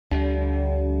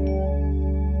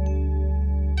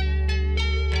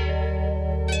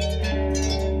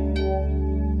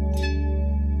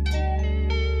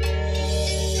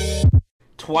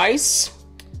Twice.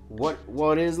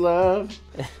 What is love?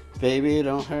 Baby, it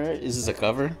don't hurt. Is this a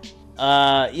cover?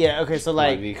 Yeah. Okay. So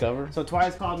like, Might be a cover. so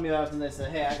Twice called me up and they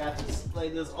said, "Hey, I got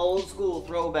this old school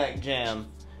throwback jam.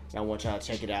 And I want y'all to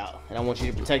check it out, and I want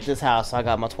you to protect this house." So I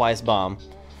got my Twice bomb,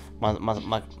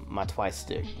 my Twice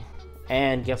stick,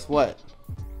 and guess what?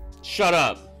 Shut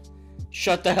up.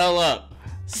 Shut the hell up.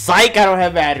 Psych! I don't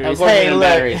have batteries. Of course Hey, I have look.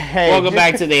 batteries. Hey. Welcome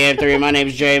back to the M3. My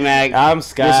name's J-Mag. I'm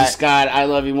Scott. This is Scott. I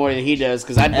love you more than he does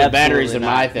because I put Absolutely batteries in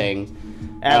not. my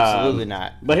thing. Absolutely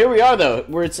not. But here we are, though.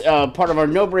 We're part of our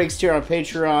No Breaks tier on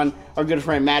Patreon. Our good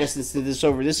friend Madison sent this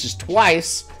over. This is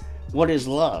Twice. What is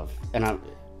love? And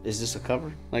is this a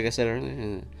cover? Like I said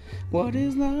earlier. What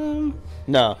is love?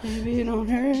 No. Baby, don't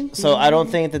hurt. So I don't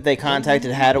think that they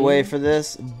contacted Hadaway for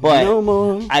this, but No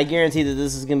more. I guarantee that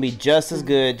this is gonna be just as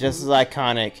good, just as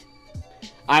iconic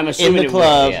I'm in assuming the it will,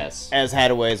 club yes. as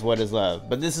Hadaway's "What Is Love."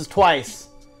 But this is Twice.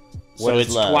 So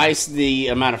it's Love. twice the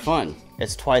amount of fun.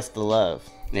 It's twice the love.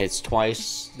 It's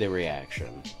twice the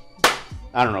reaction.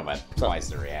 I don't know about twice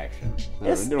the reaction.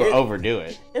 It's- Don't it- overdo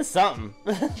it. It's something.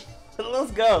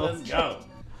 Let's go. Let's go.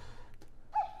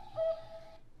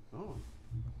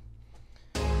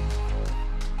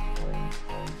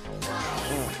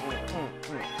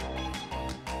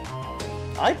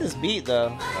 I like this beat though.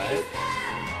 Right?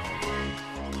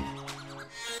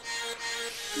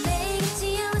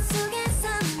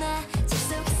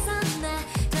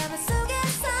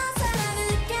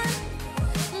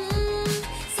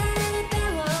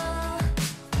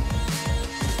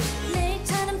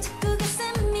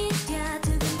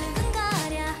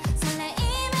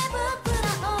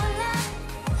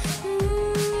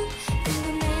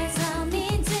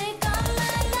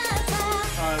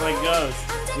 Oh, it like goes.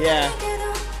 Yeah.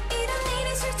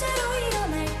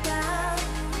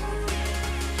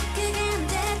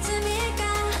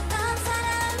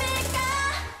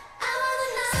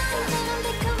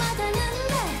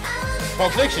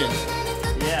 Pulp Fiction.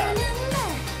 Yeah.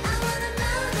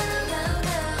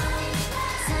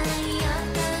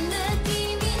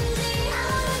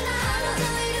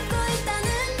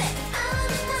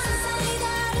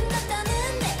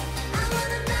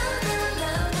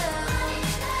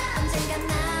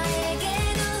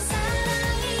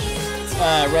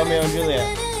 Romeo and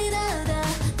Juliet.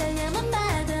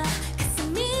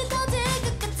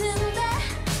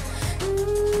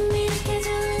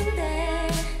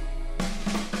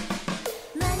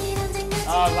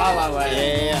 Oh, La La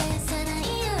Land. Yeah.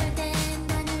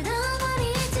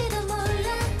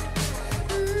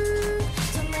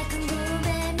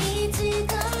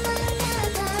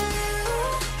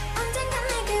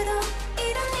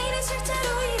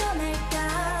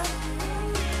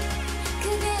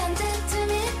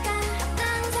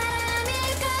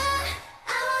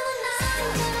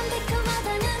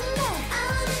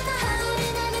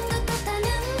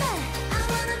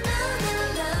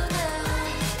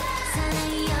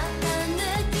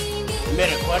 You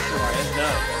made a question mark. It's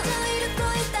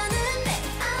dope.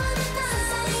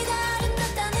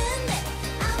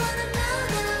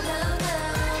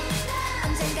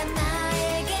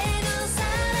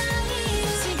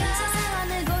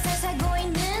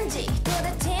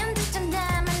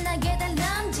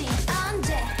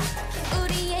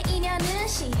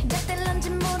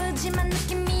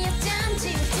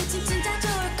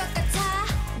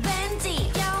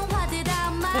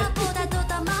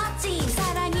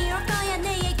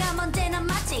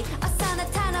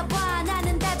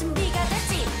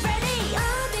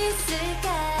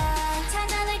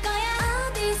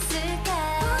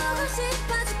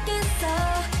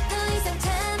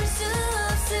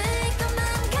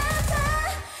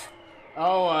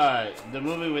 Oh, the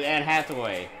movie with Anne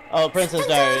Hathaway. Oh, Princess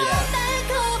Diaries.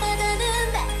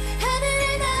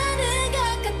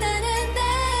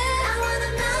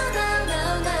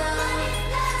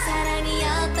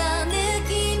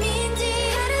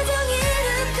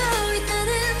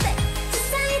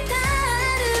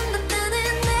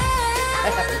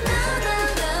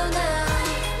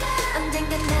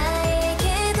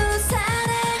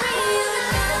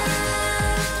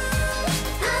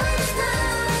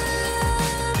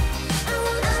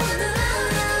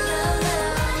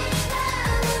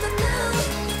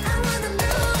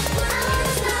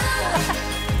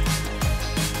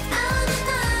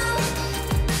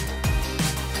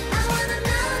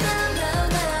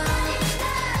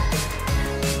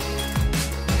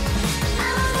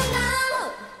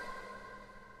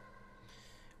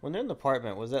 When they're in the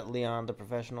apartment, was that Leon the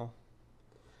Professional?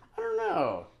 I don't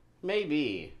know.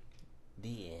 Maybe.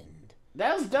 The end.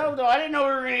 That was dope, though. I didn't know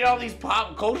we were gonna get all these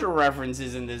pop culture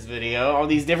references in this video. All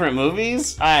these different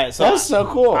movies. Alright, so That's so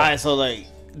cool. Alright, so like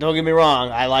don't get me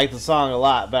wrong, I like the song a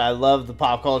lot, but I love the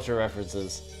pop culture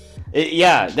references.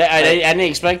 I didn't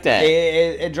expect that.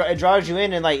 It draws you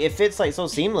in, and like it fits like so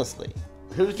seamlessly.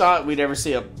 Who thought we'd ever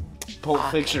see a Pulp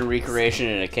Fiction recreation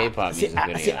in a K-pop music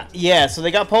video? Yeah, so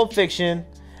they got Pulp Fiction.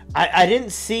 I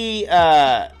didn't see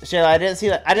Shayla. I didn't see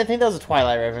that. I didn't think that was a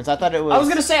Twilight reference. I thought it was. I was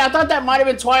gonna say I thought that might have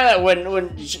been Twilight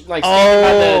when she, like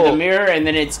the mirror, and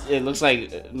then it looks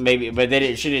like maybe, but then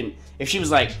it shouldn't. If she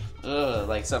was like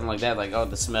like something like that, like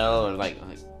the smell or like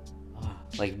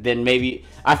then maybe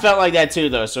I felt like that too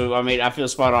though. So I mean I feel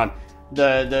spot on.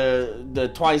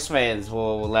 The Twice fans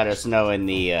will let us know in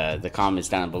the comments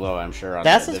down below. I'm sure on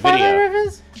that's the Twilight video.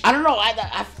 reference. I don't know.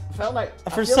 I felt like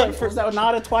was that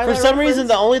not a Twilight? For some reference? reason,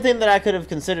 the only thing that I could have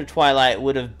considered Twilight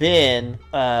would have been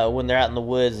when they're out in the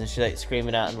woods and she's like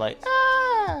screaming out and like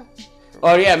ah.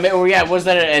 Oh yeah, was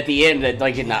that at the end that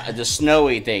like in the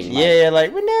snowy thing? Like, Yeah,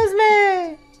 like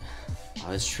Renesmee. Oh,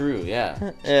 that's true.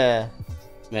 Yeah. Yeah.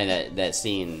 Man, that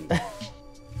scene.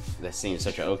 That seems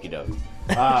such a okie doke.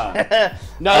 No,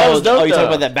 that was dope. Oh, you though. talking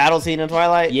about that battle scene in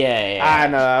Twilight? Yeah. I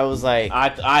know. I was like,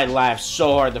 I laughed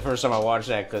so hard the first time I watched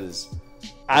that because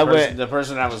the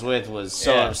person I was with was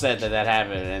so upset that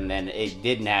happened, and then it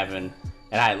didn't happen,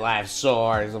 and I laughed so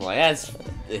hard. I'm like, it's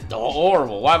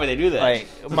horrible. Why would they do that?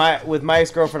 Like with my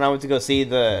ex-girlfriend, I went to go see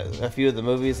a few of the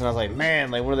movies, and I was like,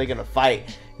 man, like when are they gonna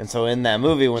fight? And so in that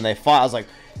movie, when they fought, I was like,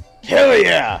 hell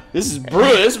yeah! This is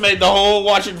brutal. This made the whole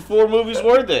watching 4 movies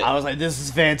worth it. I was like, this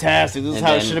is fantastic. This is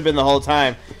how it should have been the whole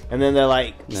time. And then they're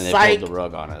like, they psych, pulled the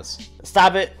rug on us.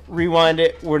 Stop it, rewind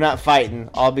it. We're not fighting.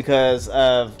 All because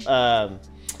of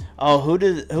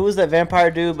who was that vampire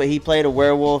dude? But he played a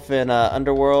werewolf in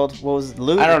Underworld. What was it?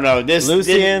 I don't know.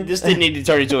 Lucian. This didn't need to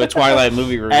turn into a Twilight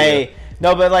movie review. Hey,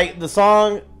 no, but like the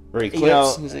song, or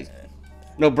Eclipse.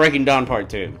 No, Breaking Dawn Part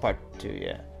 2. Part 2,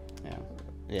 yeah.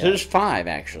 So there's 5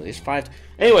 actually. There's 5.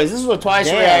 Anyways, this is a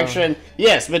Twice reaction.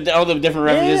 Yes, but all the different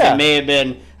references that may have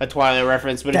been a Twilight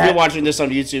reference. But if you're watching this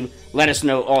on YouTube, let us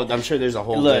know. Oh, I'm sure there's a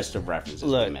whole list of references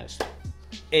we missed.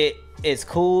 It's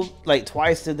cool. Like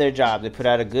Twice did their job. They put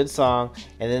out a good song,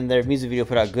 and then their music video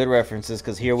put out good references.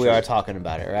 Because here we are talking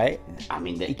about it, right? I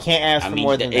mean, you can't ask for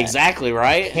more than that. Exactly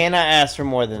right. Cannot ask for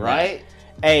more than that. Right.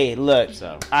 Hey, look.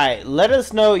 All right, let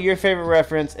us know your favorite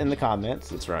reference in the comments.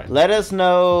 That's right. Let us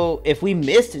know if we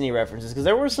missed any references, because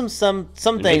there were some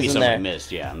things in there.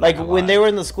 Missed, yeah. Like when they were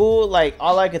in the school, like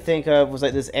all I could think of was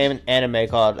like this anime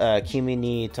called Kimi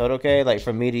ni Todoke, like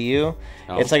From Me to You.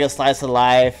 Oh. It's like a slice of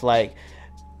life, like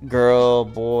girl,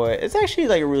 boy. It's actually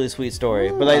like a really sweet story.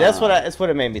 But like that's what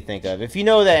it made me think of. If you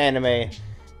know that anime,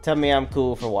 tell me I'm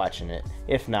cool for watching it.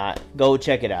 If not, go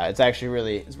check it out. It's actually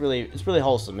really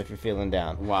wholesome if you're feeling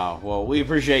down. Wow. Well, we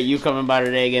appreciate you coming by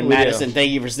today again, Madison.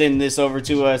 Thank you for sending this over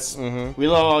to us. We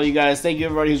love all you guys. Thank you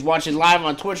everybody who's watching live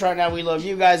on Twitch right now. We love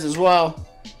you guys as well.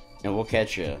 And we'll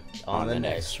catch you on the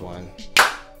next one.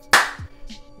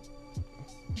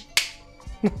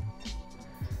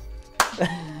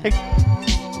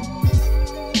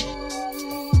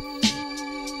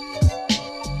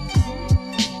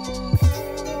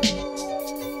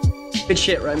 Good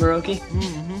shit, right, Maroki?